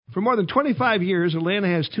For more than 25 years, Atlanta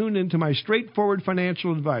has tuned into my straightforward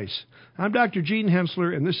financial advice. I'm Dr. Gene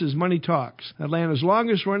Hensler, and this is Money Talks, Atlanta's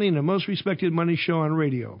longest-running and most respected money show on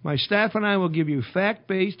radio. My staff and I will give you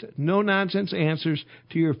fact-based, no-nonsense answers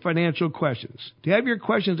to your financial questions. To have your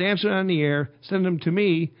questions answered on the air, send them to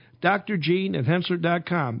me, Dr. Gene at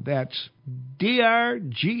Hensler.com. That's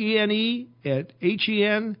DRGENE at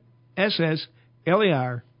HENSSLER.com.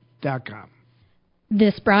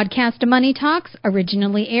 This broadcast of Money Talks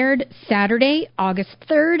originally aired Saturday, August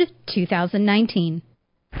 3rd, 2019.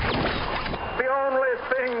 The only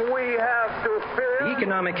thing we have to fear... The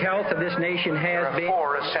economic health of this nation has been...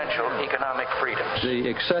 four essential economic freedoms. The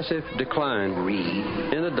excessive decline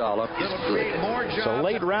in the dollar. So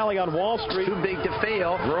late rally on Wall Street. Too big to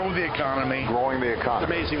fail. Grow the economy. Growing the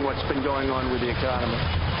economy. It's amazing what's been going on with the economy.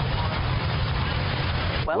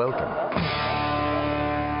 Welcome.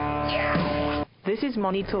 This is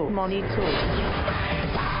Money Talk. Money Talk.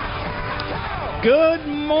 Good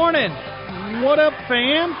morning. What up,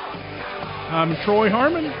 fam? I'm Troy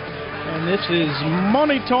Harmon, and this is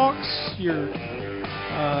Money Talks.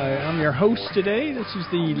 I'm your host today. This is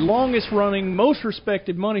the longest-running, most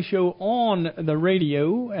respected money show on the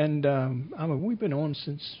radio, and we've been on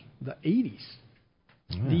since the 80s.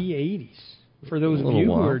 Yeah. The 80s. For those of you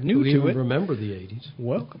who are new to it. Remember the 80s.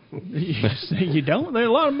 Welcome. You don't? A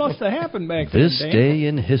lot must have happened back then. This day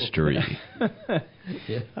in history.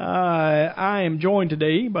 I am joined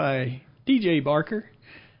today by DJ Barker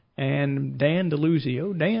and Dan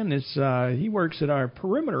DeLuzio. Dan he works at our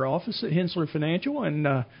perimeter office at Hensler Financial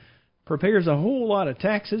and prepares a whole lot of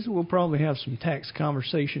taxes. We'll probably have some tax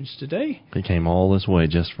conversations today. He came all this way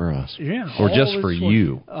just for us. Yeah. Or just for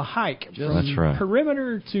you. A hike from That's right.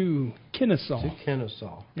 perimeter to Kennesaw.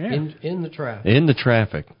 Yeah. In the traffic. In the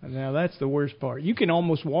traffic. Now, that's the worst part. You can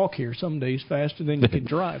almost walk here some days faster than you can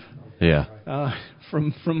drive. Yeah.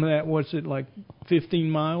 From that, what's it, like 15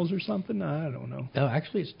 miles or something? I don't know. No,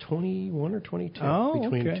 actually, it's 21 or 22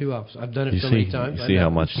 between okay. two offices. I've done it many times. You see how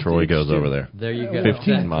much Troy goes over there. There you go.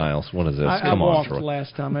 15 miles. What is this? Come on, walked Troy.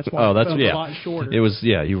 Last time. That's why it was a lot shorter. It was,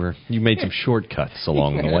 you made some shortcuts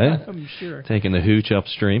along the way. I'm sure. Taking the hooch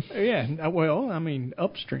upstream. Yeah, well, I mean,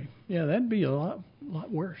 upstream. Yeah, that'd be a lot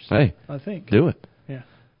worse. Hey, I think. Do it. Yeah.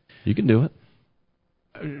 You can do it.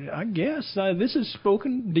 I guess. This is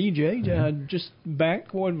Spoken DJ. Just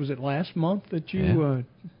back, what was it, last month that you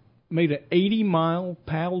made an 80-mile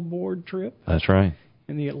paddleboard trip? That's right.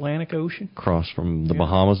 In the Atlantic Ocean. Cross from the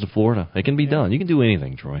Bahamas to Florida. It can be done. You can do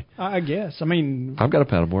anything, Troy. I guess. I mean... I've got a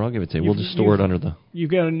paddleboard. I'll give it to you. We'll just store it under the...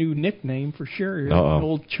 You've got a new nickname for sure.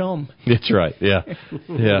 Old chum. That's right. Yeah.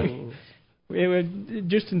 Yeah. It was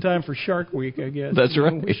just in time for Shark Week, I guess. That's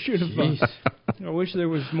right. We should have. I wish there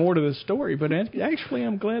was more to the story, but actually,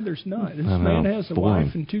 I'm glad there's not. This man has a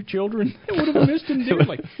wife and 2 children. I would have missed him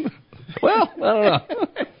dearly. Well, I don't know.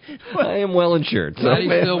 I am well insured. So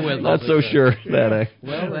still with not so sure that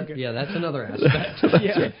that's another aspect.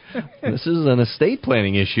 Right. This is an estate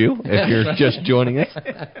planning issue if you're just joining us.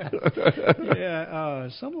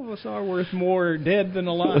 Some of us are worth more dead than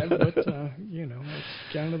alive, but, that's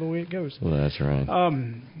kind of the way it goes. Well, that's right.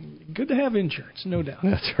 Good to have insurance, no doubt.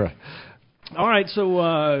 That's right. All right, so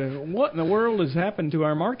what in the world has happened to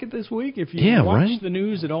our market this week? If you watch the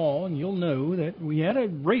news at all, and you'll know that we had a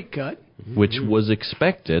rate cut. Which was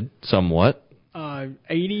expected somewhat.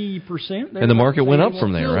 80%. And the market went up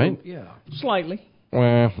from there, right? Yeah. Slightly.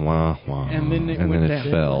 And then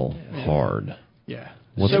it fell hard. Yeah.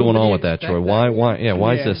 What's going on with that, Troy? Why is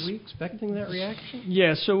this? Were we expecting that reaction?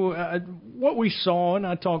 Yeah, so what we saw, and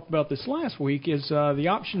I talked about this last week, is the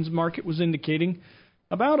options market was indicating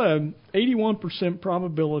about a 81%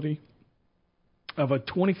 probability of a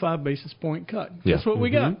 25 basis point cut. Yeah. That's what we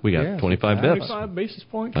got. We got 25 bips. 25 basis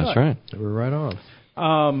point cut. That's right. So we're right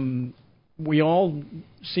on. We all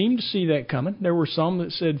seemed to see that coming. There were some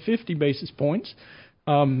that said 50 basis points.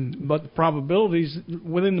 But the probabilities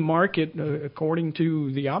within the market, according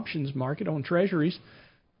to the options market on treasuries,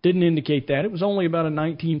 didn't indicate that. It was only about a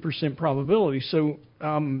 19% probability. So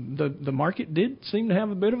the market did seem to have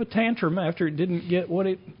a bit of a tantrum after it didn't get what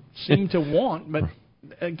it seemed to want. But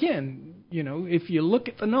again, if you look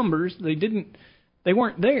at the numbers, they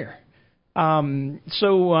weren't there.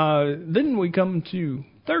 So then we come to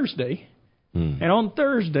Thursday. And on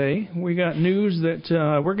Thursday, we got news that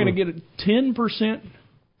we're going to get a 10%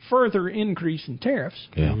 further increase in tariffs.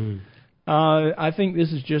 Yeah. I think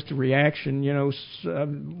this is just a reaction.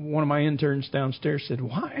 One of my interns downstairs said,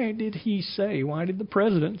 why did the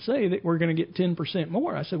president say that we're going to get 10%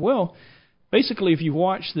 more? I said, well, basically, if you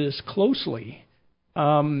watch this closely,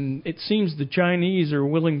 It seems the Chinese are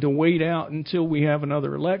willing to wait out until we have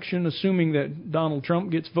another election, assuming that Donald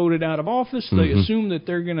Trump gets voted out of office. They assume that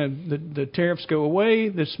they're the tariffs go away,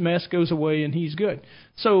 this mess goes away, and he's good.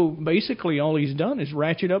 So basically all he's done is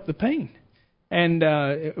ratchet up the pain. And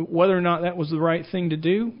whether or not that was the right thing to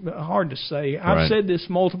do, hard to say. I've said this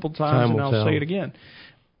multiple times, and I'll say it again.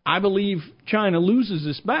 I believe China loses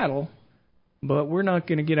this battle, but we're not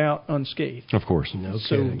going to get out unscathed. Of course. No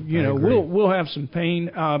so, kidding. we'll have some pain.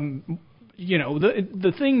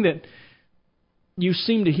 The thing that you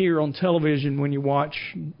seem to hear on television when you watch,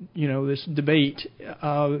 this debate,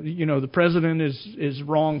 the president is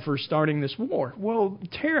wrong for starting this war. Well,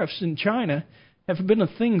 tariffs in China have been a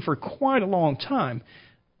thing for quite a long time.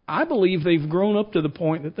 I believe they've grown up to the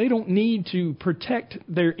point that they don't need to protect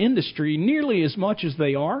their industry nearly as much as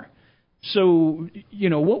they are. So,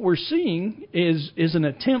 what we're seeing is an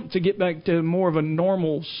attempt to get back to more of a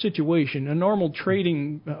normal situation, a normal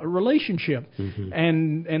trading relationship.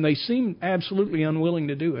 And they seem absolutely unwilling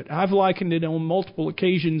to do it. I've likened it on multiple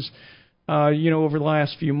occasions, over the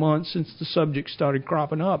last few months since the subject started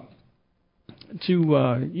cropping up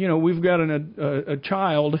to, we've got a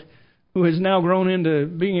child who has now grown into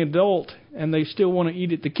being an adult, and they still want to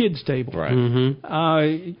eat at the kids' table. Right.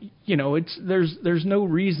 There's no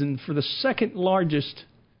reason for the second largest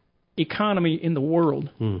economy in the world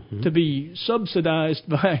to be subsidized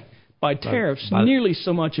by tariffs nearly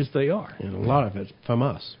so much as they are. And a lot of it from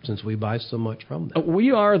us, since we buy so much from them.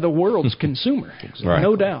 We are the world's consumer,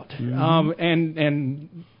 no doubt. And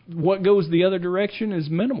what goes the other direction is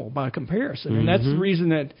minimal by comparison, and that's the reason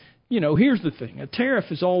that. Here's the thing. A tariff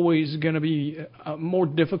is always going to be more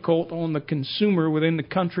difficult on the consumer within the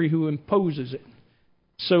country who imposes it.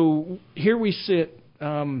 So here we sit.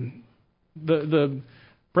 The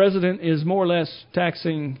president is more or less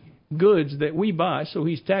taxing goods that we buy, so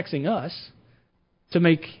he's taxing us to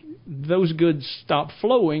make those goods stop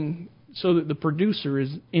flowing so that the producer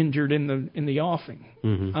is injured in the offing.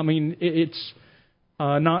 I mean, it's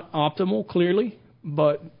not optimal, clearly,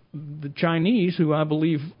 but the Chinese, who I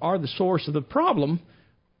believe are the source of the problem,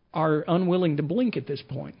 are unwilling to blink at this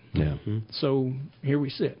point. Yeah. So here we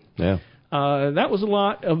sit. Yeah. That was a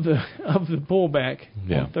lot of the pullback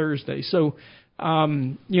on Thursday. So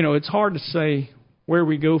it's hard to say where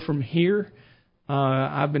we go from here.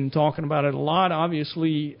 I've been talking about it a lot.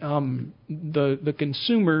 Obviously, the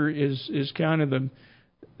consumer is kind of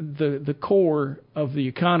the core of the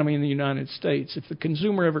economy in the United States. If the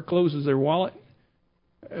consumer ever closes their wallet,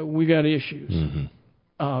 we got issues.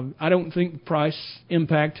 I don't think the price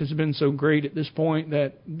impact has been so great at this point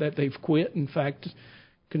that they've quit. In fact,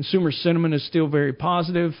 consumer sentiment is still very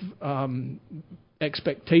positive.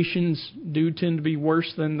 Expectations do tend to be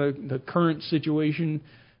worse than the current situation,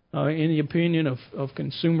 in the opinion of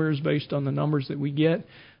consumers based on the numbers that we get.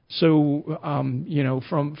 So,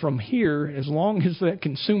 from here, as long as that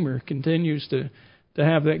consumer continues to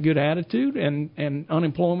have that good attitude and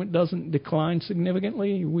unemployment doesn't decline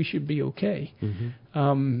significantly, we should be okay.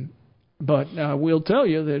 But we'll tell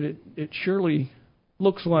you that it surely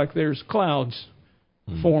looks like there's clouds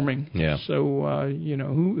forming. Yeah. So,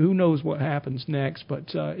 who knows what happens next,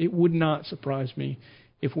 but it would not surprise me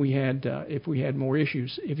if we had more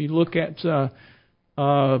issues. If you look at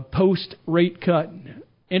post-rate cut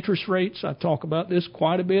interest rates, I talk about this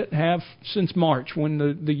quite a bit, have since March when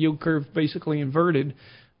the yield curve basically inverted.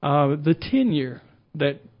 The 10-year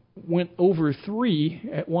that went over 3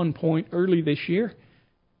 at one point early this year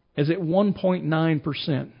is at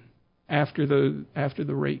 1.9% after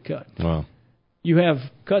the rate cut. Wow. You have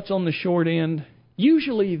cuts on the short end.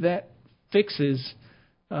 Usually that fixes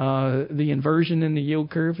the inversion in the yield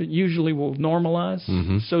curve. It usually will normalize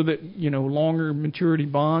so that, longer maturity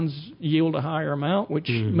bonds yield a higher amount, which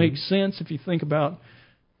makes sense if you think about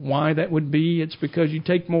why that would be. It's because you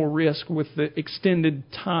take more risk with the extended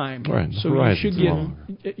time. Right. So you should get,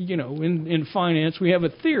 in finance, we have a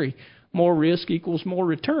theory. More risk equals more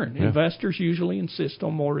return. Yeah. Investors usually insist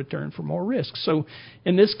on more return for more risk. So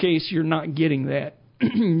in this case, you're not getting that.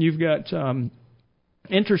 You've got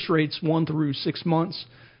interest rates 1 through 6 months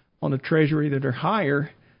on the Treasury that are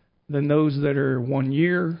higher than those that are 1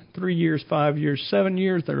 year, 3 years, 5 years, 7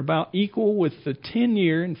 years. They're about equal with the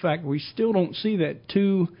 10-year. In fact, we still don't see that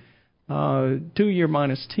 2-year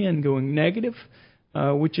minus 10 going negative,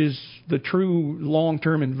 which is the true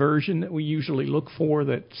long-term inversion that we usually look for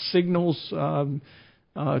that signals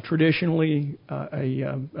traditionally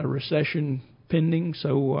a recession pending.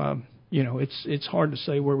 So, it's hard to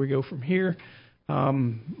say where we go from here.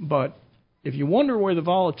 But if you wonder where the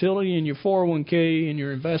volatility in your 401k and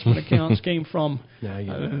your investment accounts came from,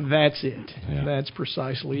 that's it. Yeah. That's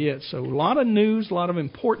precisely it. So a lot of news, a lot of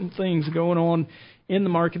important things going on in the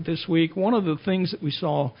market this week. One of the things that we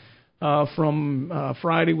saw from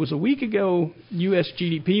Friday was a week ago, U.S.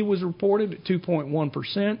 GDP was reported at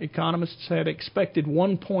 2.1%. Economists had expected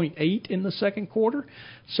 1.8 in the second quarter,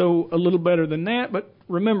 so a little better than that. But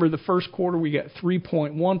remember, the first quarter we got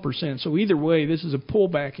 3.1%. So either way, this is a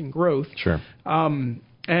pullback in growth. Sure.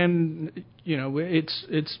 And you know,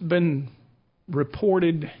 it's been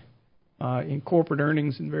reported in corporate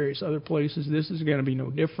earnings and various other places. This is going to be no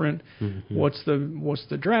different. Mm-hmm. What's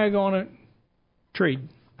the drag on it? Trade.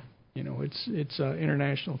 You know, it's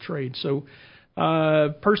international trade. So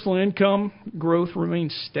personal income growth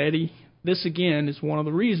remains steady. This, again, is one of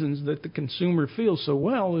the reasons that the consumer feels so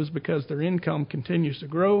well is because their income continues to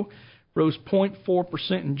grow. Rose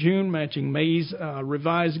 0.4% in June, matching May's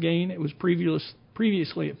revised gain. It was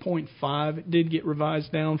previously at 0.5. It did get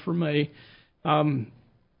revised down for May.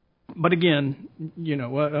 But, again, you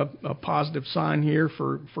know, a positive sign here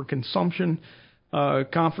for consumption.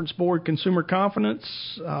 Conference Board consumer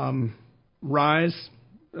confidence rise,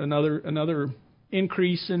 another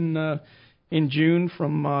increase in June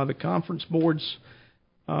from the Conference Board's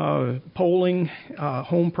polling.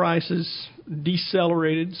 Home prices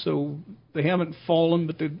decelerated, so they haven't fallen,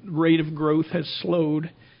 but the rate of growth has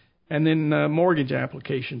slowed. And then mortgage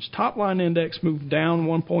applications. Top line index moved down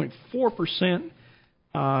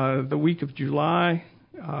 1.4% the week of July.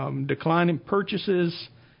 Decline in purchases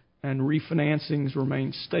and refinancings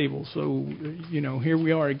remain stable. So, you know, here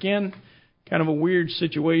we are again, kind of a weird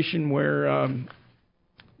situation where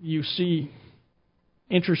you see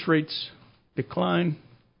interest rates decline.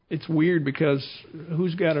 It's weird because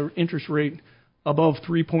who's got an interest rate above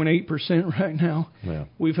 3.8% right now? Yeah.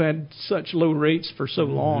 We've had such low rates for so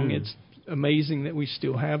long. It's amazing that we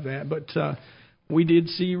still have that. But we did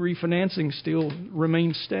see refinancing still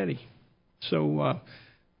remain steady. So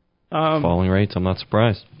falling rates, I'm not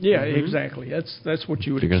surprised. Yeah, exactly. That's what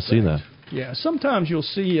you would expect. You're going to see that. Yeah, sometimes you'll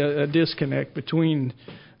see a disconnect between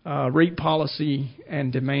rate policy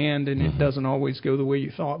and demand, and it doesn't always go the way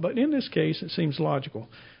you thought. But in this case, it seems logical.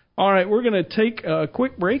 All right, we're going to take a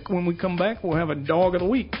quick break. When we come back, we'll have a Dog of the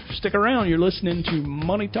Week. Stick around. You're listening to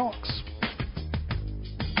Money Talks.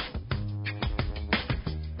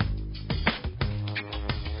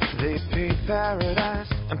 They paid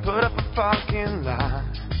paradise and put up a fucking lie.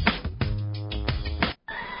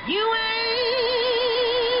 You ain't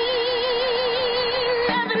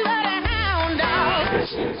nothing but a hound dog.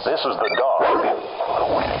 This is the Dog.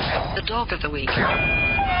 The Dog of the Week.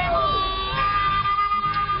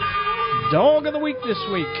 Dog of the Week this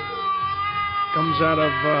week comes out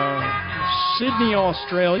of Sydney,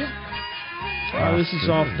 Australia. This is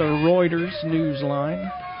off the Reuters news line.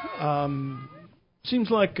 Seems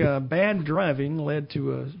like bad driving led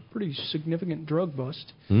to a pretty significant drug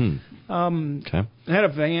bust. Okay. Had a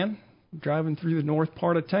van driving through the north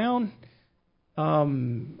part of town.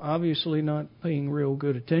 Obviously not paying real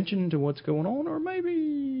good attention to what's going on, or maybe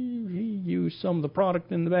he used some of the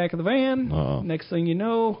product in the back of the van. Next thing you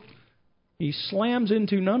know, he slams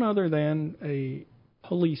into none other than a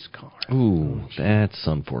police car. Ooh, that's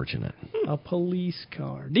unfortunate. A police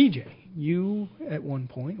car. DJ, you at one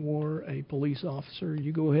point were a police officer.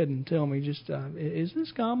 You go ahead and tell me, just is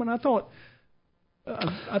this common? I thought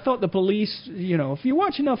the police, you know, if you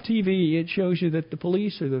watch enough TV, it shows you that the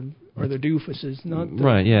police are the doofuses, not the,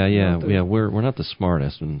 right. Yeah. We're not the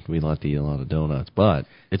smartest, and we like to eat a lot of donuts, but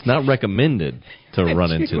it's not recommended to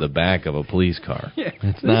run into the back of a police car. Yeah,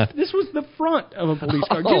 it's not. This was the front of a police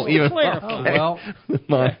car. Just to clarify. Well,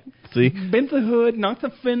 see, bent the hood, knocked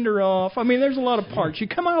the fender off. I mean, there's a lot of parts. You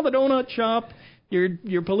come out of the donut shop.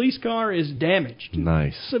 Your police car is damaged.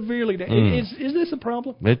 Nice. Severely damaged. Is this a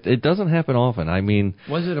problem? It doesn't happen often. I mean,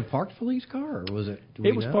 was it a parked police car, or was it?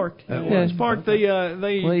 It was parked. It was parked. Well,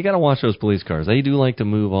 you got to watch those police cars. They do like to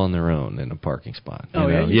move on their own in a parking spot.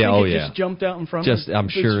 Just jumped out in front. I'm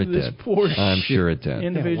sure it did. I'm sure it did.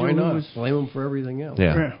 Individual. Why not? Blame them for everything else.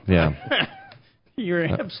 Yeah. You're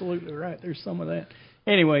absolutely right. There's some of that.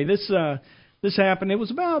 Anyway, this happened. It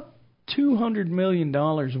was about $200 million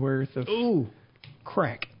worth of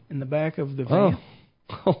crack in the back of the van.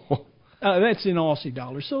 That's in Aussie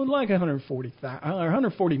dollars, so like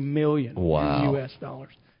 $140 million U.S.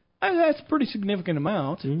 dollars. That's a pretty significant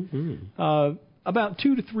amount. About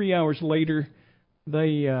 2 to 3 hours later,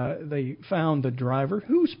 they found the driver,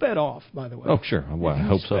 who sped off, by the way. Oh, sure. Well, I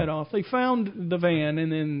hope so. Sped off. They found the van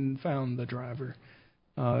and then found the driver.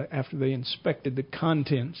 after they inspected the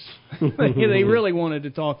contents. They really wanted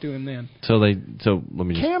to talk to him then. So let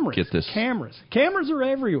me just get this. Cameras are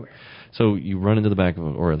everywhere. So you run into the back of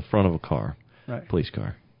or the front of a car, right. Police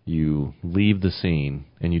car. You leave the scene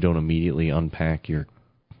and you don't immediately unpack your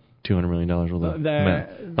 $200 million worth of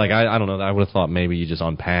I don't know. I would have thought maybe you just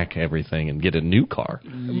unpack everything and get a new car.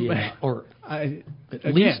 Yeah, or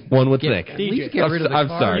at least one would think. At least get rid of the car. I'm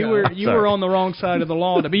sorry. You were on the wrong side of the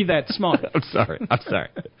law to be that smart. I'm sorry.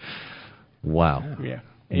 Wow. Yeah.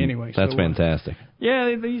 Anyway, that's fantastic.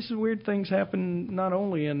 Yeah, these weird things happen not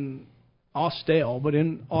only in Austell, but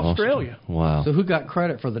in Australia. Wow. So who got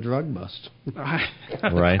credit for the drug bust? Right.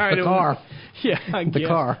 The car. Yeah, I guess. The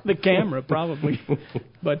car. The camera, probably.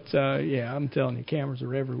 But, I'm telling you, cameras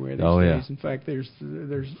are everywhere these days. In fact, there's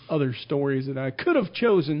other stories that I could have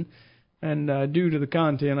chosen, and due to the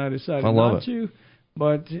content, I decided not to.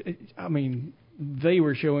 But, they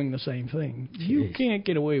were showing the same thing. Jeez. You can't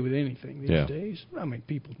get away with anything these days. I mean,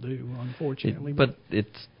 people do, unfortunately. But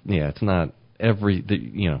it's not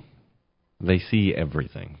they see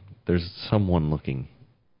everything. There's someone looking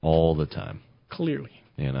all the time. Clearly.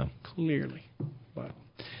 Clearly. But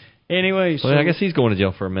anyway, so I guess he's going to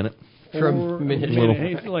jail for a minute. For a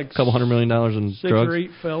minute. Like $200 million in 6 drugs. or 8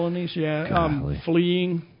 felonies,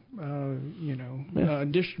 fleeing,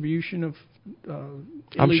 distribution of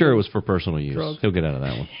I'm sure it was for personal use. Drugs. He'll get out of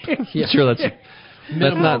that one. Sure,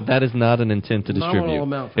 that is not an intent to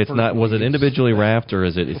distribute. It's not. Was it individually wrapped or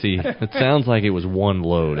is it? See, it sounds like it was one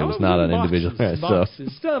load. It was not an individual.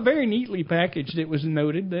 Boxes. Very neatly packaged. It was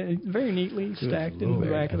noted. Very neatly stacked in the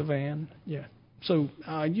back of the van. Yeah. So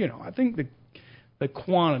I think the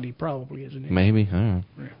quantity probably isn't it. Maybe. I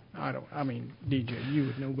don't know. I mean, DJ, you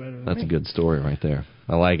would know better than That's me. a good story right there.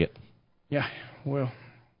 I like it. Yeah. Well,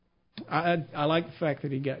 I like the fact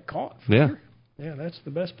that he got caught. Sure. Yeah, that's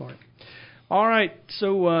the best part. All right,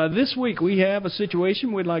 so this week we have a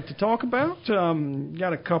situation we'd like to talk about.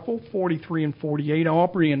 Got a couple, 43 and 48,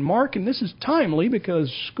 Aubrey and Mark, and this is timely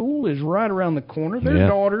because school is right around the corner. Their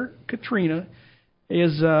daughter, Katrina,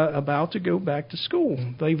 is about to go back to school.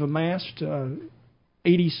 They've amassed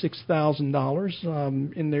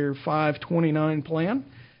 $86,000 in their 529 plan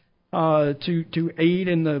to aid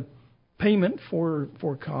in the payment for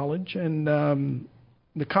college, and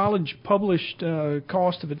the college published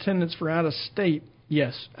cost of attendance for out of state,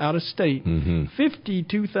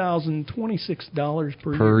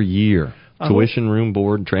 $52,026 per year. Tuition, room,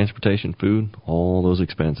 board, transportation, food, all those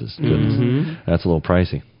expenses. That's a little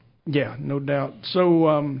pricey. Yeah, no doubt.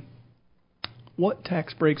 So what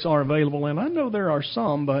tax breaks are available? And I know there are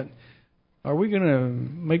some, but are we going to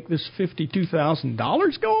make this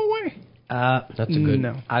 $52,000 go away? That's a good.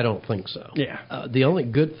 No. I don't think so. Yeah. The only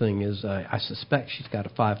good thing is I suspect she's got a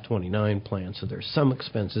 529 plan, so there's some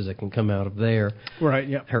expenses that can come out of there. Right.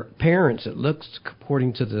 Yeah. Her parents, it looks,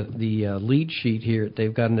 according to the lead sheet here,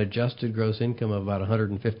 they've got an adjusted gross income of about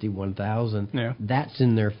 $151,000. Yeah. That's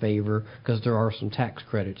in their favor because there are some tax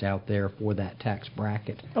credits out there for that tax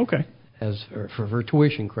bracket. Okay. For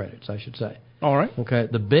tuition credits, I should say. All right. Okay,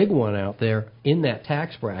 the big one out there in that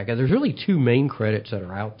tax bracket, there's really two main credits that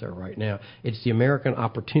are out there right now. It's the American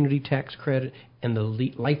Opportunity Tax Credit and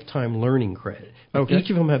the Lifetime Learning Credit. Okay.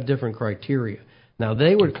 Each of them have different criteria. Now,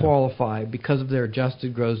 they would qualify, because of their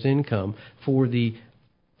adjusted gross income, for the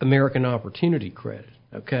American Opportunity Credit.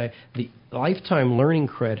 Okay, the Lifetime Learning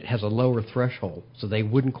Credit has a lower threshold, so they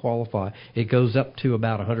wouldn't qualify. It goes up to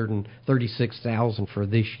about $136,000 for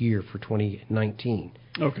this year, for 2019.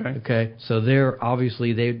 Okay. So they're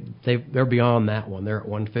obviously they're beyond that one. They're at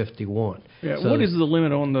 151. Yeah. So what is the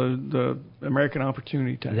limit on the American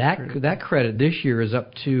Opportunity Tax credit? That credit this year is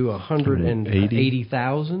up to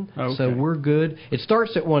 $180,000. Okay. So we're good. It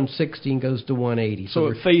starts at 160 and goes to 180. So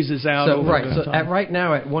it phases out. So right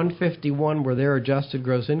now at 151, where their adjusted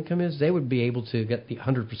gross income is, they would be able to get the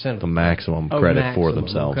 100% of the maximum credit for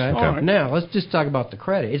themselves. Okay. All right. Now let's just talk about the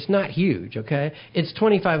credit. It's not huge. Okay. It's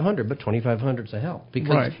 $2,500, but $2,500 is a help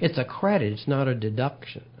because it's a credit. It's not a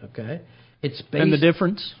deduction. Okay. It's based, and the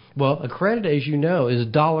difference? Well, a credit, as you know, is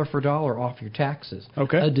dollar for dollar off your taxes.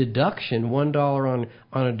 Okay. A deduction, $1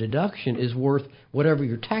 on a deduction is worth whatever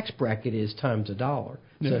your tax bracket is times $1.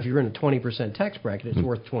 So if you're in a 20% tax bracket, it's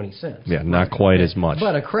worth 20 cents. Yeah, not quite as much.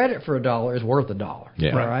 But a credit for $1 is worth $1.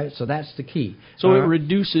 Yeah. All right. So that's the key. So it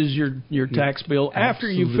reduces your tax bill after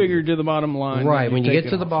you figure to the bottom line. Right. When you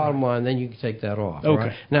get to the bottom line, then you can take that off. Okay.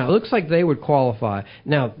 Right? Now it looks like they would qualify.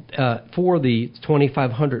 Now for the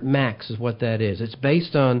 2,500 max is what that is. It's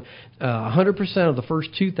based on 100% of the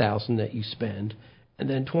first $2,000 that you spend. and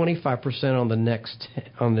then 25% on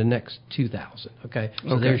the next 2,000. Okay,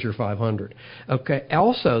 so there's your 500. Okay.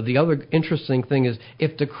 Also, the other interesting thing is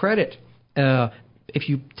if the credit, if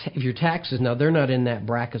your taxes, now they're not in that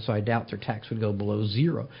bracket, so I doubt their tax would go below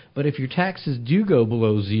zero. But if your taxes do go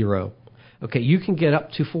below zero, okay, you can get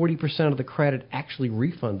up to 40% of the credit actually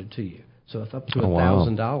refunded to you. So it's up to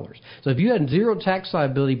 $1,000. So if you had zero tax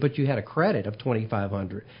liability, but you had a credit of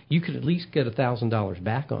 $2,500, you could at least get $1,000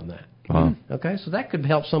 back on that. Wow. Okay, so that could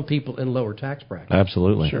help some people in lower tax brackets.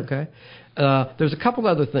 Absolutely. Sure. Okay. There's a couple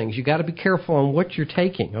other things. You got to be careful on what you're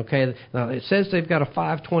taking. Okay. Now it says they've got a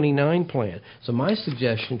 529 plan. So my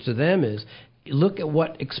suggestion to them is look at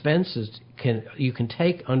what expenses you can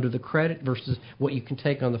take under the credit versus what you can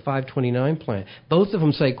take on the 529 plan. Both of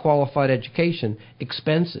them say qualified education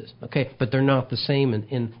expenses, okay, but they're not the same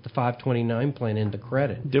in the 529 plan into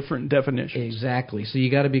credit. Different definitions. Exactly. So you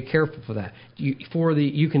got to be careful for that.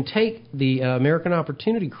 You can take the American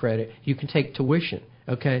Opportunity Credit. You can take tuition,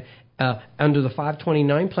 okay. Under the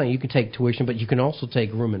 529 plan, you can take tuition, but you can also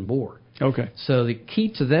take room and board. Okay. So the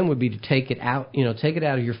key to them would be to take it out of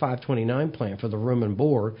your 529 plan for the room and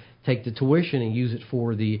board, take the tuition and use it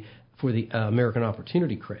for the American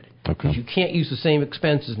Opportunity Credit. Okay. Because you can't use the same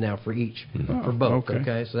expenses now for each, for both.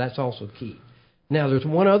 Okay. So that's also key. Now there's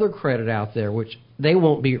one other credit out there which they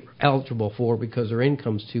won't be eligible for because their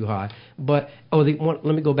income's too high. But let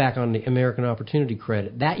me go back on the American Opportunity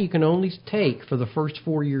Credit. That you can only take for the first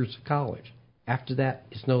 4 years of college. After that,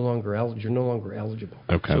 it's no longer eligible. You're no longer eligible.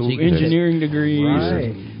 Okay. So engineering degrees,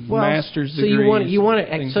 right. master's degrees. So you want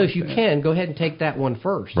to. So if you can, go ahead and take that one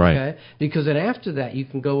first. Right. Okay. Because then after that, you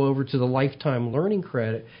can go over to the lifetime learning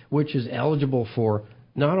credit, which is eligible for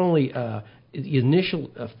not only the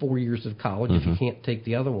initial 4 years of college, if you can't take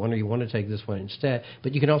the other one or you want to take this one instead,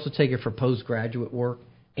 but you can also take it for postgraduate work.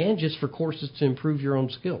 And just for courses to improve your own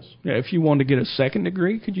skills. Yeah, if you want to get a second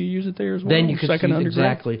degree, could you use it there as well? Then you could second undergrad?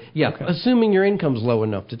 Exactly. Yeah, okay. Assuming your income's low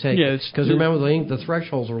enough to take it. Because remember, the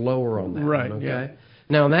thresholds are lower on that right, one, okay? Yeah.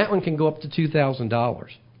 Now, that one can go up to $2,000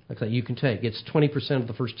 that you can take. It's 20% of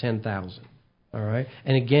the first $10,000, all right?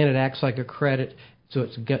 And again, it acts like a credit, so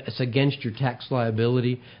it's against your tax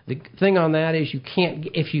liability. The thing on that is you can't,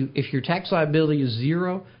 if your tax liability is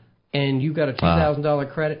zero, and you got a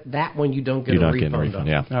 $2,000 credit, that one you don't get a refund on.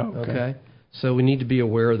 Yeah. Oh, okay. So we need to be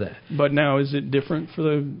aware of that. But now, is it different for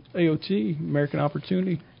the AOT, American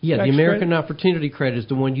Opportunity? Yeah, the American Opportunity Credit is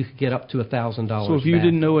the one you could get up to $1,000. So if you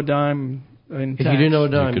didn't know a dime in tax, you didn't know a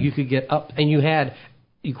dime, you could get up, and you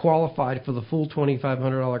qualified for the full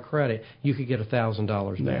 $2,500 credit, you could get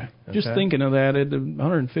 $1,000 back. Yeah. Okay? Just thinking of that, at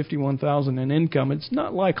 $151,000 in income, it's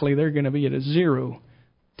not likely they're going to be at a zero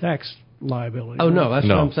tax liability. Oh, no, that's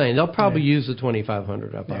what I'm saying. They'll probably use the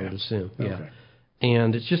 $2,500 up, I would assume. Yeah. Okay.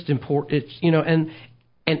 And it's just important. It's,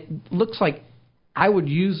 and looks like I would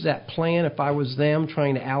use that plan if I was them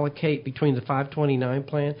trying to allocate between the 529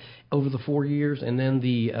 plan over the 4 years and then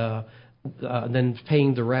then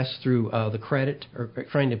paying the rest through the credit or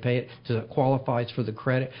trying to pay it to qualifies for the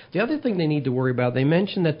credit. The other thing they need to worry about, they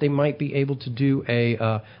mentioned that they might be able to do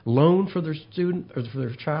a loan for their student or for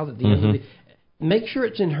their child at the end of the. Make sure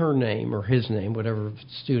it's in her name or his name, whatever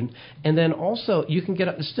student, and then also you can get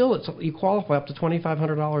up. You qualify up to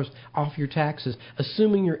 $2,500 off your taxes,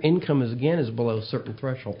 assuming your income is below certain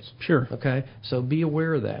thresholds. Sure. Okay. So be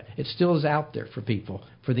aware of that. It still is out there for people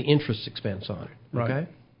for the interest expense on it. Right. Okay.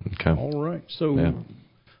 Okay. All right. So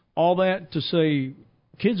all that to say,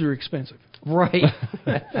 kids are expensive. Right.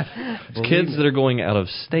 Kids that are going out of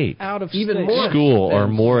state. Out of even state. more school are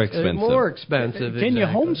more expensive. More expensive. Can you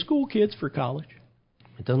homeschool kids for college?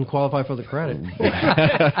 It doesn't qualify for the credit.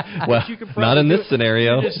 Well, not in this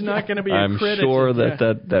scenario. It's not going to be I'm accredited. sure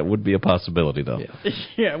that would be a possibility, though.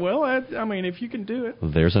 Yeah, well, I mean, if you can do it.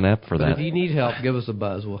 There's an app for that. If you need help, give us a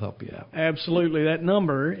buzz. We'll help you out. Absolutely. That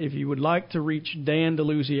number, if you would like to reach Dan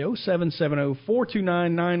DeLuzio,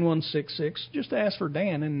 770-429-9166, just ask for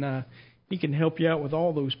Dan, and he can help you out with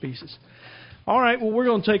all those pieces. All right, well, we're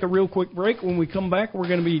going to take a real quick break. When we come back, we're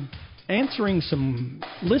going to be answering some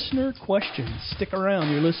listener questions. Stick around.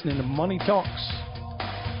 You're listening to Money Talks.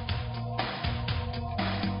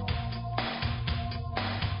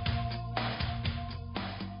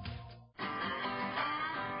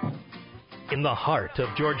 In the heart of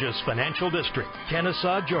Georgia's financial district,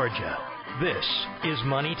 Kennesaw, Georgia, this is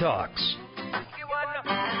Money Talks.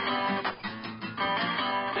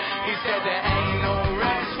 He said there ain't no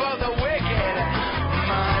rest for the wicked.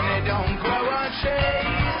 Money don't grow on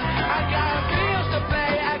trees. I got bills to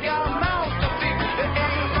pay. I got mouths to feed. There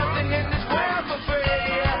ain't nothing in this world for free.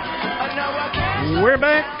 No, I can't. We're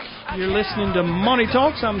back. You're listening to Money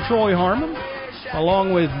Talks. I'm Troy Harmon.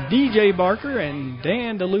 along with DJ Barker and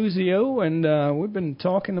Dan DeLuzio, and we've been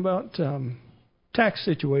talking about tax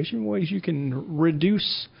situation, ways you can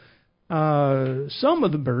reduce some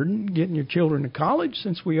of the burden getting your children to college,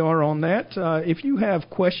 since we are on that. If you have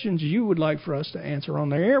questions you would like for us to answer on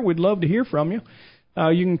the air, we'd love to hear from you.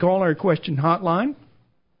 You can call our question hotline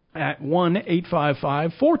at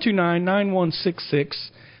 1-855-429-9166.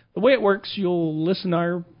 The way it works, you'll listen to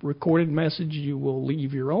our recorded message. You will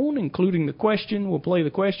leave your own, including the question. We'll play the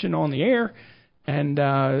question on the air, and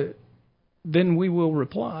then we will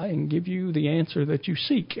reply and give you the answer that you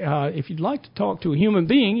seek. If you'd like to talk to a human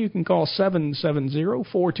being, you can call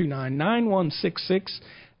 770-429-9166.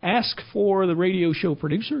 Ask for the radio show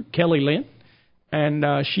producer, Kelly Lynn, and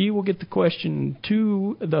she will get the question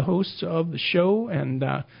to the hosts of the show, and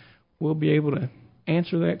we'll be able to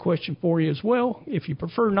answer that question for you as well. If you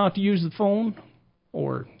prefer not to use the phone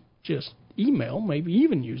or just email, maybe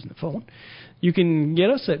even using the phone, you can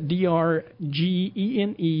get us at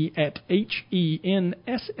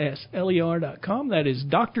drgene@hensler.com. That is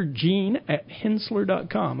Dr. Gene at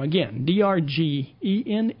Hensler.com. Again,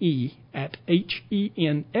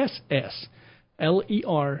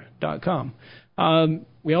 drgene@hensler.com.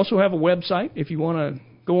 We also have a website. If you want to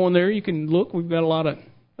go on there, you can look. We've got a lot of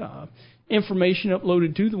information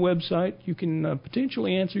uploaded to the website. You can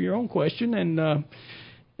potentially answer your own question. And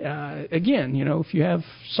again, if you have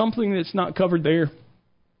something that's not covered there,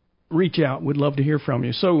 reach out. We'd love to hear from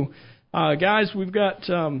you. So, guys, we've got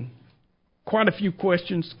quite a few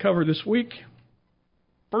questions to cover this week.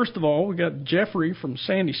 First of all, we got Jeffrey from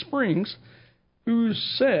Sandy Springs, who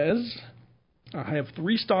says, I have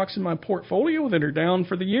 3 stocks in my portfolio that are down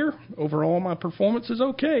for the year. Overall, my performance is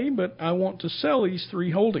okay, but I want to sell these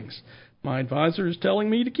 3 holdings. My advisor is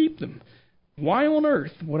telling me to keep them. Why on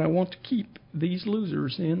earth would I want to keep these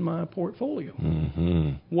losers in my portfolio?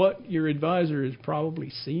 Mm-hmm. What your advisor is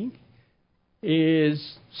probably seeing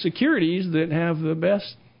is securities that have the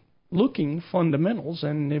best looking fundamentals,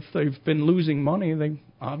 and if they've been losing money, they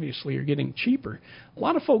obviously are getting cheaper. A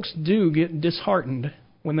lot of folks do get disheartened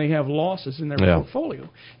when they have losses in their portfolio,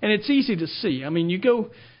 and it's easy to see. I mean, you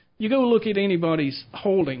go look at anybody's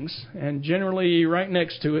holdings, and generally right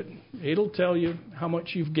next to it, it'll tell you how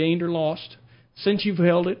much you've gained or lost since you've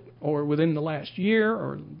held it, or within the last year,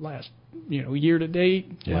 or last year to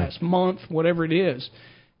date, last month, whatever it is.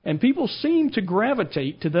 And people seem to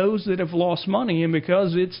gravitate to those that have lost money, and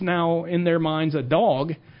because it's now in their minds a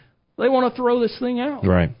dog, they want to throw this thing out.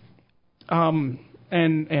 Right. And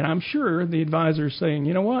I'm sure the advisor is saying,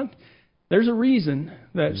 you know what? There's a reason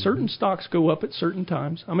that certain stocks go up at certain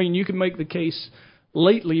times. I mean, you can make the case.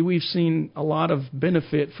 Lately, we've seen a lot of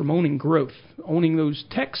benefit from owning growth, owning those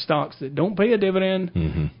tech stocks that don't pay a dividend,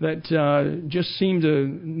 that just seem to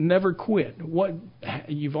never quit. What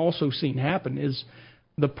you've also seen happen is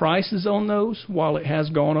the prices on those, while it has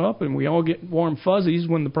gone up, and we all get warm fuzzies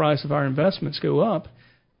when the price of our investments go up,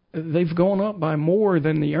 they've gone up by more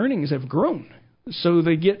than the earnings have grown. So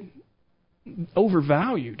they get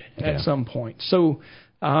overvalued at some point. So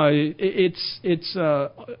it's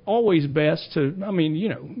always best to,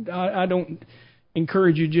 I don't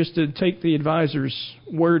encourage you just to take the advisor's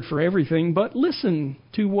word for everything, but listen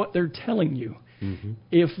to what they're telling you. Mm-hmm.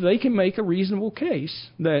 If they can make a reasonable case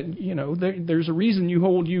that, there's a reason you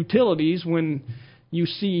hold utilities when you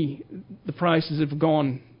see the prices have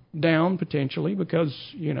gone down potentially because,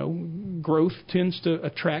 growth tends to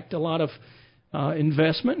attract a lot of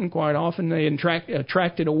investment, and quite often they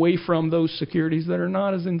attract it away from those securities that are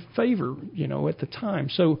not as in favor, at the time.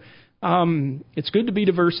 So it's good to be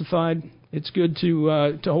diversified. It's good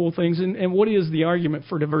to hold things. And what is the argument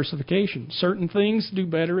for diversification? Certain things do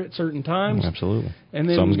better at certain times. Absolutely. And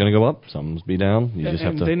then, some's going to go up, some's be down. You just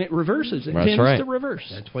have to. And then it reverses. It tends to reverse.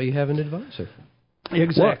 That's why you have an advisor.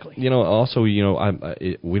 Exactly. Well, also, we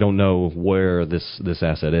don't know where this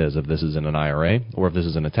asset is, if this is in an IRA or if this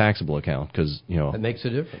is in a taxable account, because, It makes a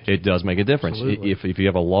difference. It does make a difference. Absolutely. If you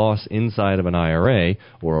have a loss inside of an IRA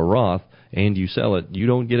or a Roth and you sell it, you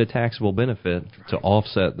don't get a taxable benefit to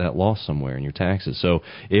offset that loss somewhere in your taxes. So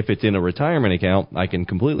if it's in a retirement account, I can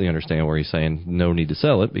completely understand where he's saying no need to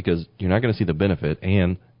sell it, because you're not going to see the benefit,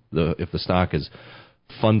 and if the stock is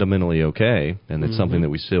fundamentally okay and it's something that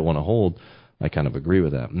we still want to hold, I kind of agree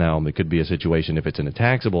with that. Now, it could be a situation if it's in a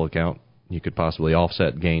taxable account, you could possibly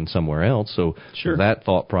offset gain somewhere else. So that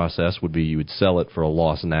thought process would be you would sell it for a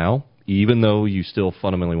loss now, even though you still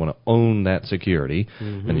fundamentally want to own that security,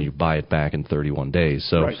 and then you buy it back in 31 days.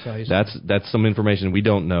 So that's some information we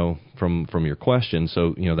don't know from your question.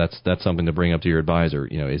 So that's something to bring up to your advisor.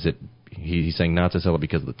 Is it? He's saying not to sell it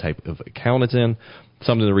because of the type of account it's in.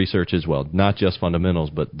 something to research as well. Not just fundamentals,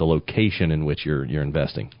 but the location in which you're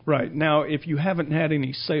investing. Right. Now, if you haven't had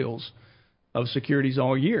any sales of securities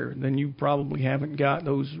all year, then you probably haven't got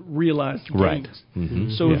those realized gains. Right. Mm-hmm.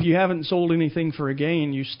 So if you haven't sold anything for a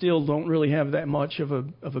gain, you still don't really have that much of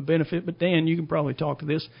a benefit. But Dan, you can probably talk to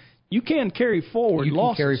this. You can carry forward losses. You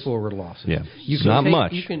can carry forward losses. Yeah. You can not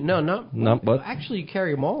much. You can, not but actually, you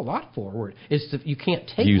carry them all a lot forward. It's you can't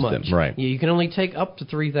take use much. them, right. You can only take up to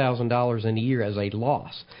 $3,000 in a year as a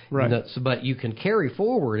loss. Right. But you can carry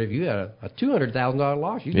forward. If you had a $200,000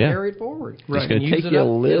 loss, you can carry it forward. Right. It's going to take you a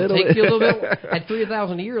little bit. It'll take you a little bit. At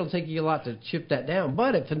 $3,000 a year, it'll take you a lot to chip that down.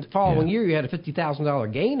 But if in the following year you had a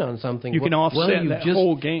 $50,000 gain on something, you can offset that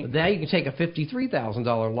whole gain. Now you can take a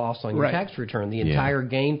 $53,000 loss on your tax return, the entire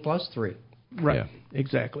gain plus 3. Right,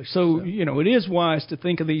 exactly. So, it is wise to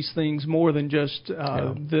think of these things more than just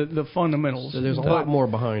the fundamentals. So there's a lot more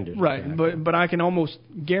behind it. Right, exactly. but I can almost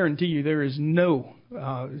guarantee you there is no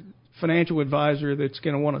financial advisor that's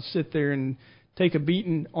going to want to sit there and take a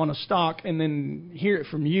beating on a stock and then hear it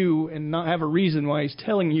from you and not have a reason why he's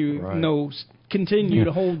telling you, continue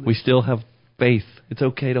to hold it. We still have faith. It's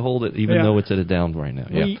okay to hold it, even though it's at a down right now.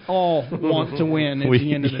 We all want to win at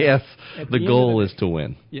the end of the day. Yes, the goal is to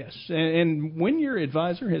win. Yes, and when your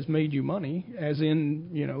advisor has made you money, as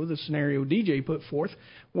in the scenario DJ put forth,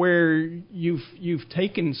 where you've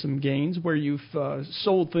taken some gains, where you've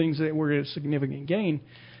sold things that were a significant gain.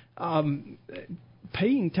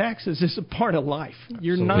 Paying taxes is a part of life.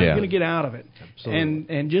 You're not going to get out of it.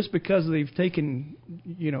 Absolutely. And just because they've taken,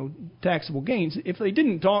 taxable gains, if they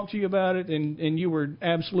didn't talk to you about it and you were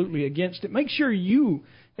absolutely against it, make sure you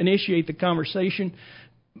initiate the conversation.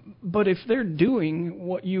 But if they're doing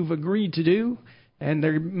what you've agreed to do and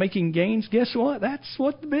they're making gains, guess what? That's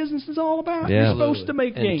what the business is all about. Yeah. You're supposed to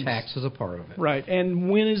make gains. And tax is a part of it. Right. And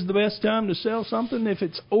when is the best time to sell something? If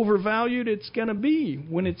it's overvalued, it's going to be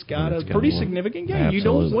when it's got a pretty significant gain. Absolutely. You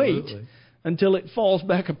don't wait until it falls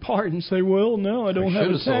back apart and say, well, no, I don't have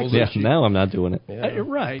a tax. Yeah, now I'm not doing it.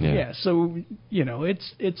 Right, yeah. So,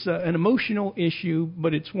 it's an emotional issue,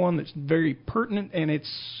 but it's one that's very pertinent and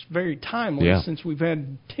it's very timely since we've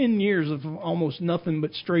had 10 years of almost nothing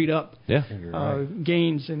but straight up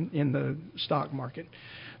gains in the stock market.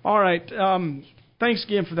 All right. Thanks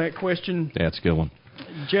again for that question. Yeah, it's a good one.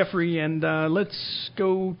 Jeffrey, and let's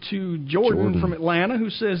go to Jordan from Atlanta, who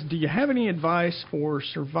says, do you have any advice for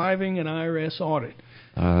surviving an IRS audit?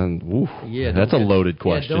 That's a loaded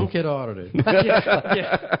question. Yeah, don't get audited.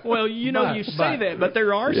 Well, you say that, but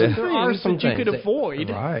there are some things that you could avoid.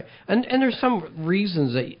 Right. And there's some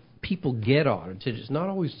reasons that people get audited. It's not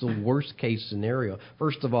always the worst case scenario.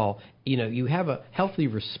 First of all, you have a healthy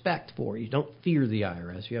respect for it. You don't fear the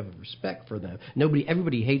IRS. You have a respect for them.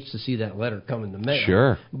 Everybody hates to see that letter come in the mail.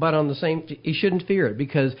 Sure. But on the same, you shouldn't fear it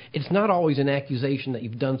because it's not always an accusation that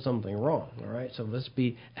you've done something wrong. All right. So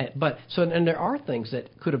and there are things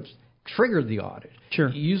that could have triggered the audit. Sure.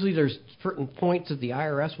 Usually there's certain points that the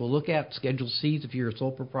IRS will look at, Schedule C's if you're a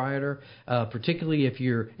sole proprietor, particularly if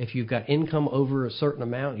you've got income over a certain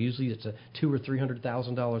amount. Usually it's a $200,000 or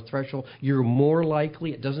 $300,000 threshold. You're more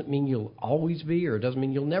likely. It doesn't mean you'll always be, or it doesn't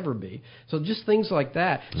mean you'll never be. So just things like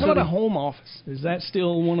that. How about a home office? Is that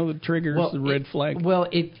still one of the triggers, the red flag? Well,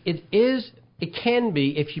 it is. It can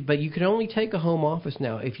be, but you can only take a home office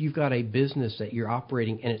now if you've got a business that you're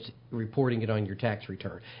operating and it's reporting it on your tax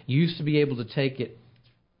return. You used to be able to take it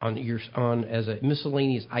on as a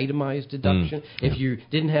miscellaneous itemized deduction. If you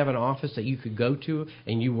didn't have an office that you could go to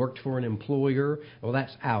and you worked for an employer, well,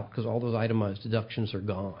 that's out because all those itemized deductions are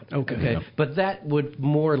gone. Okay. But that would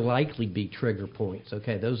more likely be trigger points.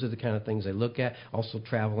 Okay, those are the kind of things they look at. Also,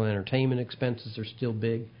 travel and entertainment expenses are still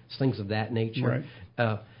big, things of that nature.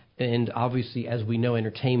 Right. And obviously, as we know,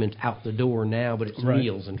 entertainment's out the door now, but it's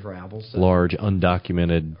meals and travel. So. Large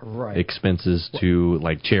undocumented expenses to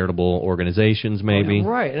like charitable organizations, maybe.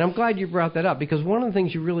 Right, and I'm glad you brought that up because one of the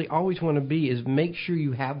things you really always want to be is make sure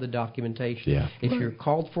you have the documentation. Yeah. If you're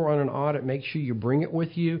called for on an audit, make sure you bring it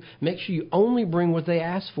with you. Make sure you only bring what they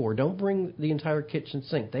ask for. Don't bring the entire kitchen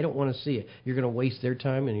sink. They don't want to see it. You're going to waste their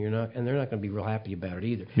time, and they're not going to be real happy about it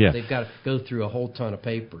either. Yeah. They've got to go through a whole ton of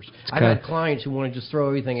papers. I've had clients who want to just throw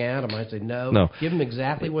everything at them. I say, no. Give them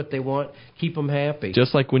exactly what they want. Keep them happy.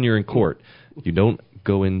 Just like when you're in court, you don't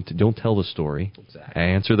don't tell the story. Exactly.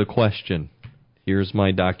 Answer the question. Here's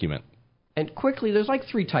my document. And quickly, there's like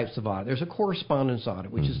 3 types of audit. There's a correspondence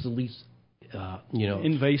audit, which is the least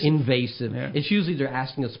invasive. Yeah. It's usually they're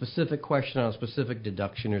asking a specific question on a specific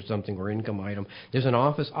deduction or something or income item. There's an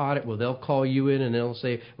office audit where they'll call you in and they'll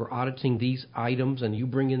say, we're auditing these items, and you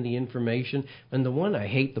bring in the information. And the one I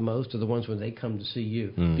hate the most are the ones when they come to see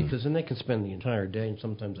you, because then they can spend the entire day, and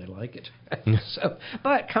sometimes they like it.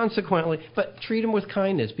 But treat them with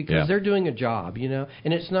kindness, because they're doing a job,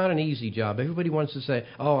 and it's not an easy job. Everybody wants to say,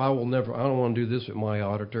 oh, I don't want to do this with my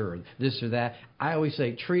auditor or this or that. I always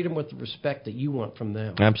say treat them with the respect that you want from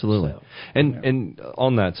them. Absolutely. So, and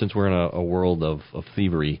on that, since we're in a world of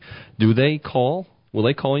thievery, do they call? Will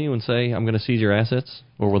they call you and say, I'm going to seize your assets?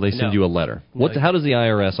 Or will they send you a letter? How does the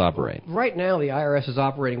IRS operate? Right now, the IRS is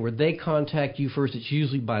operating where they contact you first. It's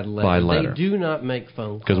usually by letter. They do not make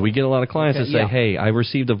phone calls. Because we get a lot of clients that say, hey, I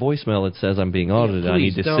received a voicemail that says I'm being audited. I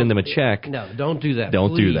need to send them a check. No, don't do that.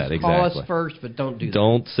 Don't do that, exactly. Call us first, but don't do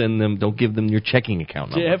that. Don't give them your checking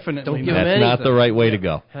account number. Definitely. Don't give That's them not the right way to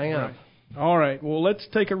go. Hang on. All right. Well, let's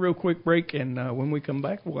take a real quick break, and when we come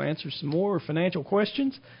back, we'll answer some more financial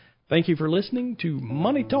questions. Thank you for listening to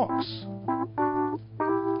Money Talks.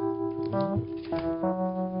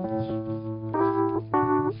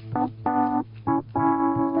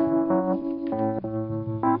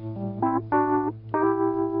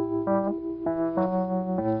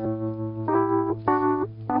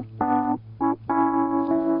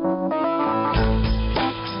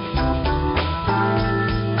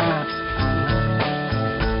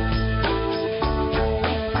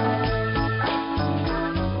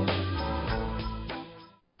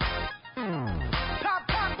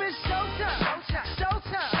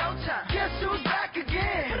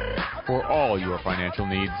 For all your financial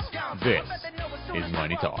needs, this is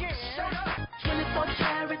Money Talks.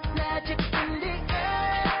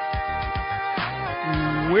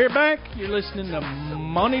 We're back. You're listening to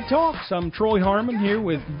Money Talks. I'm Troy Harmon here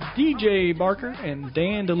with DJ Barker and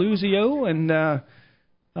Dan DeLuzio, and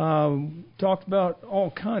talked about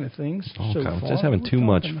all kind of things so far. Just having too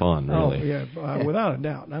much fun, really. Oh, yeah, without a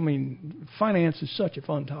doubt. I mean, finance is such a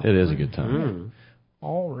fun topic. It is a good time.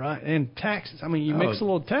 All right. And taxes. I mean, you mix a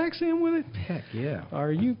little tax in with it? Heck, yeah.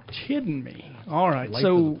 Are you kidding me? All right. Life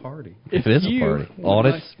so is a party. It is a party.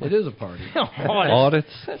 Audits. It is a party. Audits.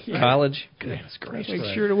 College. Goodness gracious.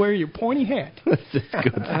 Make sure to wear your pointy hat. That's good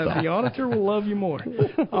stuff. The auditor will love you more.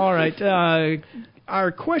 All right.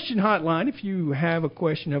 Our question hotline, if you have a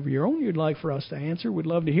question of your own you'd like for us to answer, we'd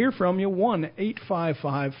love to hear from you,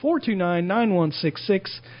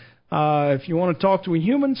 1-855-429-9166. If you want to talk to a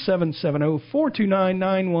human,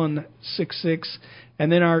 770-429-9166. And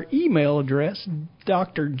then our email address,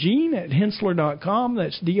 drgene@hensler.com.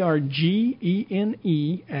 That's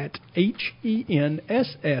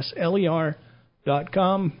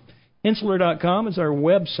drgene@hensler.com. Hensler.com is our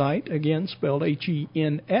website, again, spelled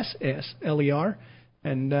Hensler.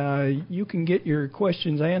 And you can get your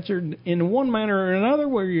questions answered in one manner or another,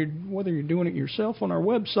 whether you're doing it yourself on our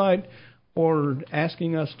website or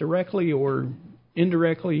asking us directly or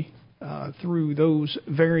indirectly through those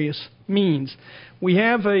various means. We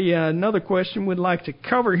have another question we'd like to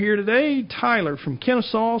cover here today. Tyler from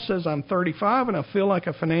Kennesaw says, I'm 35 and I feel like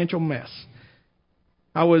a financial mess.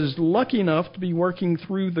 I was lucky enough to be working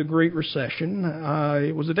through the Great Recession.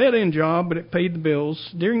 It was a dead-end job, but it paid the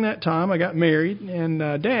bills. During that time, I got married, and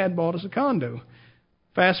Dad bought us a condo.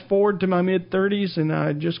 Fast forward to my mid-30s, and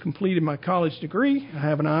I just completed my college degree. I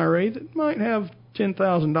have an IRA that might have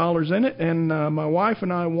 $10,000 in it, and my wife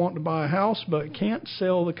and I want to buy a house but can't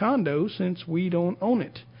sell the condo since we don't own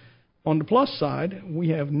it. On the plus side, we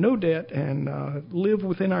have no debt and live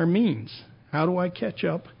within our means. How do I catch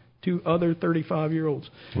up to other 35-year-olds?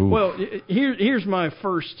 Well, here's my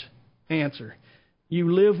first answer.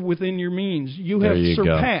 You live within your means. You have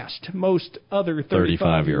surpassed most other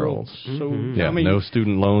 35-year-olds. So, I mean, no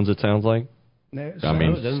student loans, it sounds like. I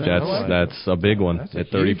mean, that's a big one. At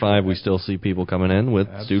 35, we still see people coming in with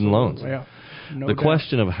student loans. Yeah, the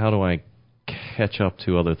question of how do I catch up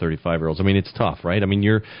to other 35-year-olds, I mean, it's tough, right? I mean,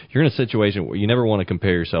 you're in a situation where you never want to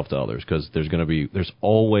compare yourself to others because there's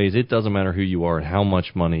always, it doesn't matter who you are and how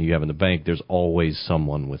much money you have in the bank, there's always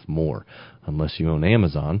someone with more. Unless you own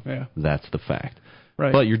Amazon, that's the fact.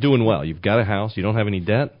 Right. But you're doing well. You've got a house. You don't have any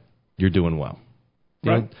debt. You're doing well.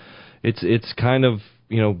 Right. It's kind of,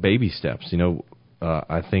 baby steps.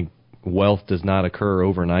 I think wealth does not occur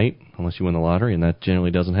overnight unless you win the lottery, and that generally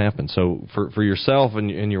doesn't happen. So for yourself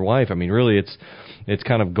and your wife, I mean, really it's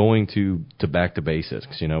kind of going to back to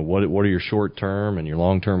basics. What are your short-term and your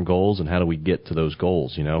long-term goals, and how do we get to those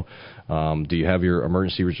goals? Do you have your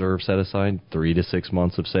emergency reserve set aside, 3 to 6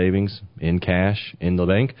 months of savings in cash in the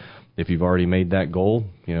bank? If you've already made that goal,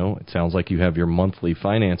 it sounds like you have your monthly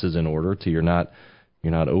finances in order, you're not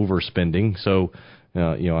You're not overspending. So,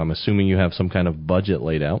 I'm assuming you have some kind of budget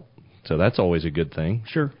laid out. So that's always a good thing.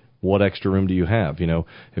 Sure. What extra room do you have?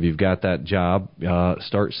 If you've got that job,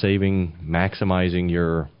 start saving, maximizing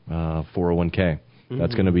your 401k.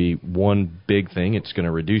 That's going to be one big thing. It's going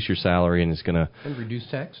to reduce your salary, and it's going to... And reduce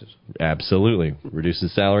taxes. Absolutely. Reduce the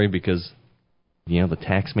salary because, the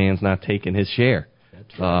tax man's not taking his share.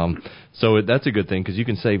 That's right. So that's a good thing because you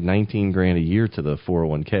can save $19,000 a year to the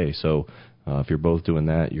 401k. So if you're both doing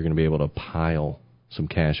that, you're going to be able to pile some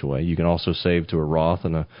cash away. You can also save to a Roth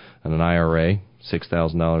and an IRA,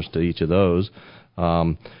 $6,000 to each of those.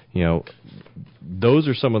 Those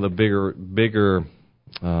are some of the bigger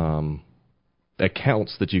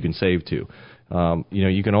accounts that you can save to.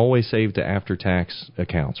 You can always save to after-tax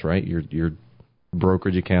accounts, right? Your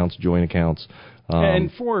brokerage accounts, joint accounts.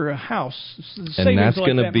 And for a house, savings and that's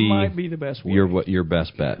like that might be the best way. Your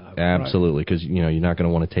best bet, absolutely, because you're not going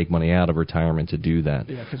to want to take money out of retirement to do that.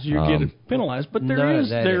 Yeah, because you get penalized. But there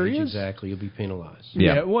is exactly. You'll be penalized.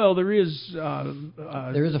 Yeah. Well, there is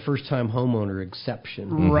a first-time homeowner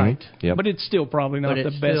exception, right? Yep. But it's still probably not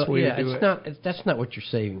the best way to do it. That's not what you're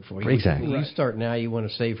saving for. Exactly. You start now. You want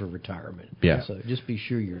to save for retirement. Yeah. So just be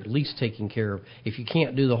sure you're at least taking care of. If you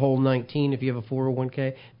can't do the whole 19, if you have a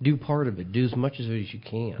 401k, do part of it. Do as much of it as you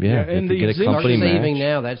can. Yeah, and if you get a company start saving match,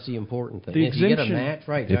 now, that's the important thing. If you get a match,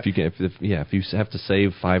 right? If you have to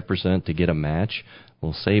save 5% to get a match,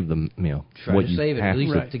 we'll save them. Try what to you save it have at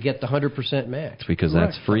least to get the 100% match. Because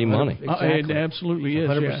that's free money. It absolutely is.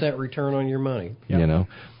 100% return on your money. Yep.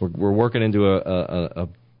 We're working into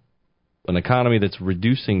an economy that's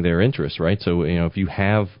reducing their interest, right? So, if you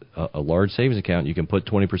have a large savings account, you can put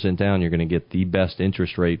 20% down. You're going to get the best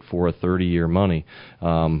interest rate for a 30-year money.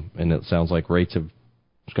 And it sounds like rates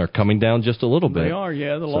are coming down just a little bit. They are,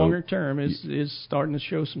 yeah. The longer term is starting to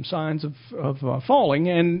show some signs of falling.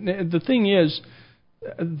 And the thing is,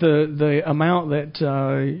 the amount that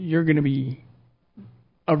you're going to be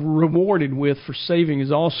rewarded with for saving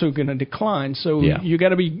is also going to decline. So you got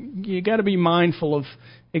to be mindful of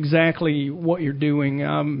exactly what you're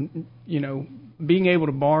doing. Being able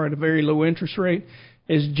to borrow at a very low interest rate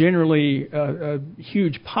is generally a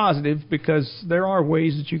huge positive because there are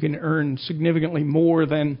ways that you can earn significantly more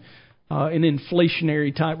than an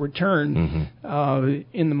inflationary type return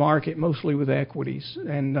in the market, mostly with equities.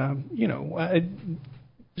 And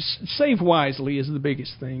save wisely is the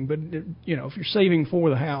biggest thing. But if you're saving for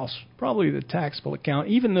the house, probably the taxable account,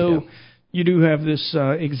 even though you do have this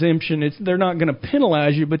exemption, they're not going to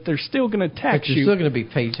penalize you, but they're still going to tax you. But you're still going to be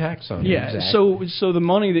paid tax on it. Yeah, exactly. So the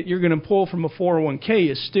money that you're going to pull from a 401k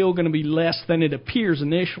is still going to be less than it appears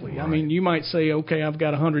initially. Right. I mean, you might say, okay, I've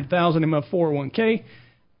got $100,000 in my 401k.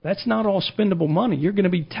 That's not all spendable money. You're going to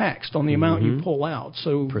be taxed on the amount you pull out.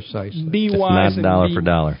 So precisely, be wise. Not dollar for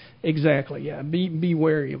dollar. Exactly. Yeah. Be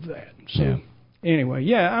wary of that. So anyway,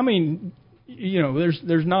 I mean,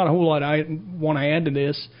 there's not a whole lot I want to add to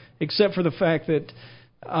this, except for the fact that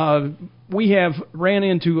we have ran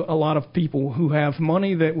into a lot of people who have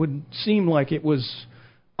money that would seem like it was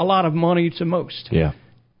a lot of money to most. Yeah.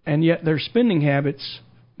 And yet their spending habits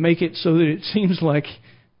make it so that it seems like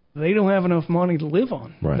they don't have enough money to live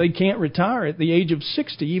on. Right. They can't retire at the age of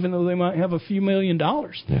 60, even though they might have a few $1 million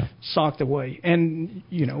socked away. And,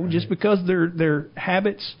 just because their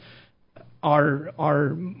habits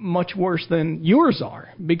are much worse than yours are,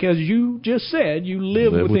 because you just said you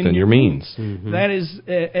live within your means. Mm-hmm. That is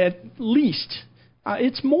at least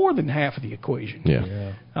it's more than half of the equation.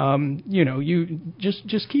 You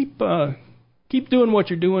just keep doing what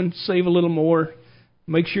you're doing. Save a little more.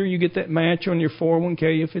 Make sure you get that match on your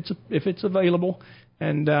 401k if it's available.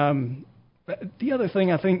 And the other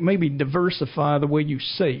thing, I think, maybe diversify the way you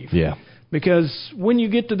save. Yeah. Because when you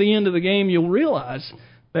get to the end of the game, you'll realize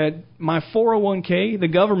that my 401k, the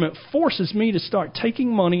government forces me to start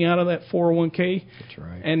taking money out of that 401k. That's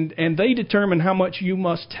right. And they determine how much you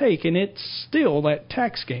must take, and it's still that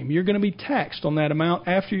tax game. You're going to be taxed on that amount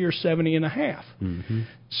after you're 70 and a half. Mm-hmm.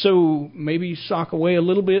 So maybe sock away a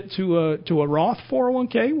little bit to a Roth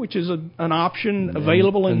 401k, which is an option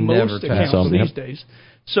available in most accounts these days.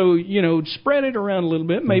 So, spread it around a little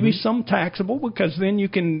bit, maybe some taxable, because then you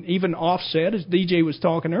can even offset, as DJ was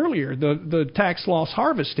talking earlier, the tax loss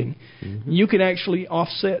harvesting. Mm-hmm. You can actually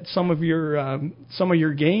offset some of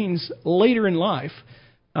your gains later in life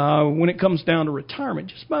when it comes down to retirement,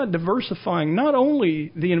 just by diversifying not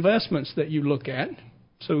only the investments that you look at,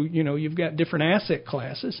 so, you've got different asset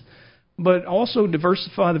classes, but also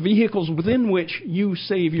diversify the vehicles within which you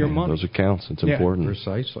save your money. Those accounts, it's important.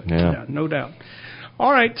 Precisely. Yeah, no doubt.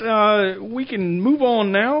 All right, we can move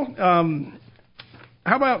on now.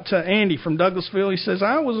 How about Andy from Douglasville? He says,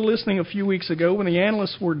 I was listening a few weeks ago when the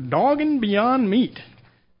analysts were dogging Beyond Meat.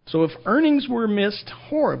 So if earnings were missed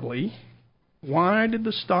horribly, why did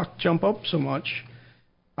the stock jump up so much?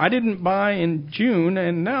 I didn't buy in June,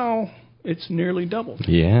 and now it's nearly doubled.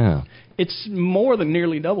 Yeah. It's more than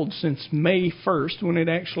nearly doubled since May 1st when it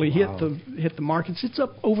actually hit the markets. It's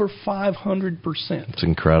up over 500%. It's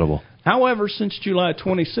incredible. However, since July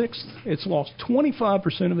 26th, it's lost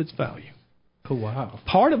 25% of its value. Oh, wow.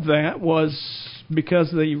 Part of that was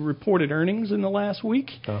because they reported earnings in the last week.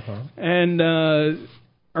 And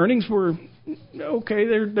earnings were okay.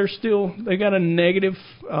 They got a negative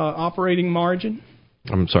operating margin.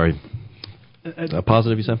 I'm sorry. A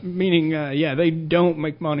positive, you said? Meaning, they don't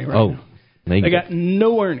make money right now. Negative. They got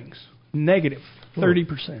no earnings. Negative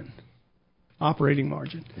 30% operating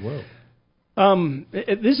margin. Whoa.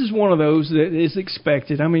 This is one of those that is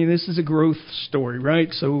expected. I mean, this is a growth story,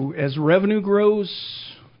 right? So as revenue grows,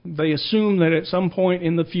 they assume that at some point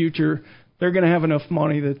in the future, they're going to have enough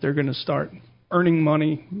money that they're going to start earning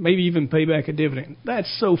money, maybe even pay back a dividend.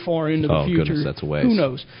 That's so far into the future. Goodness, that's a ways. Who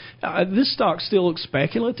knows? This stock still looks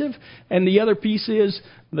speculative. And the other piece is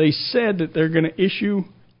they said that they're going to issue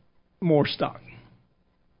more stock.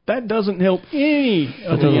 That doesn't help any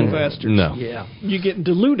of the investors. No. Yeah. You get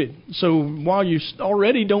diluted. So while you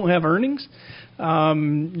already don't have earnings,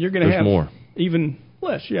 you're going to have more. Even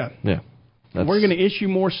less. Yeah. Yeah. We're going to issue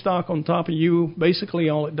more stock on top of you. Basically,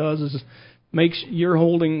 all it does is makes your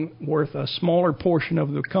holding worth a smaller portion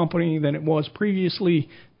of the company than it was previously.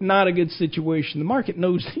 Not a good situation. The market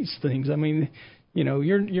knows these things. I mean,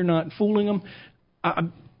 you're not fooling them.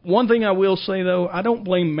 One thing I will say, though, I don't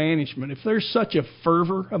blame management. If there's such a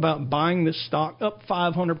fervor about buying this stock up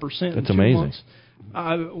 500% in 2 months,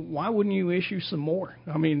 why wouldn't you issue some more?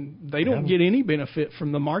 I mean, they don't get any benefit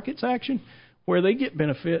from the market's action. Where they get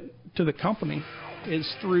benefit to the company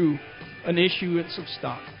is through an issuance of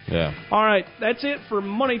stock. Yeah. All right, that's it for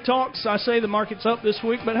Money Talks. I say the market's up this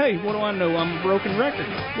week, but hey, what do I know? I'm a broken record.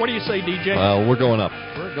 What do you say, DJ? We're going up.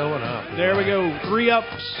 We're going up. There we go. 3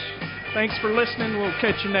 ups. Thanks for listening. We'll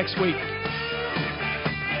catch you next week.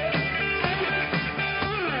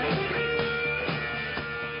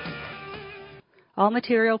 All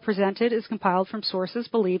material presented is compiled from sources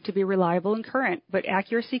believed to be reliable and current, but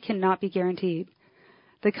accuracy cannot be guaranteed.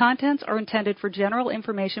 The contents are intended for general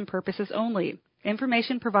information purposes only.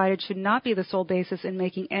 Information provided should not be the sole basis in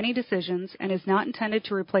making any decisions and is not intended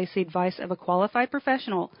to replace the advice of a qualified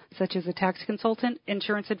professional, such as a tax consultant,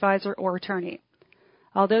 insurance advisor, or attorney.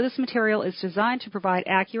 Although this material is designed to provide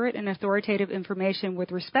accurate and authoritative information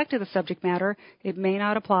with respect to the subject matter, it may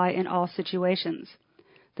not apply in all situations.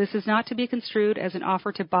 This is not to be construed as an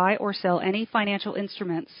offer to buy or sell any financial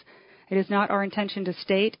instruments. It is not our intention to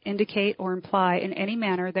state, indicate, or imply in any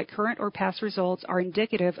manner that current or past results are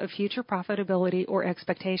indicative of future profitability or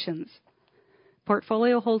expectations.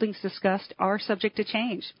 Portfolio holdings discussed are subject to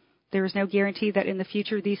change. There is no guarantee that in the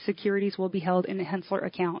future these securities will be held in Hensler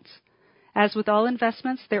accounts. As with all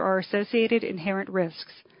investments, there are associated inherent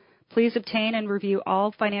risks. Please obtain and review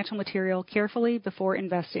all financial material carefully before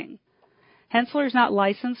investing. Hensler is not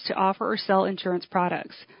licensed to offer or sell insurance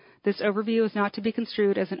products. This overview is not to be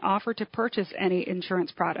construed as an offer to purchase any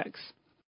insurance products.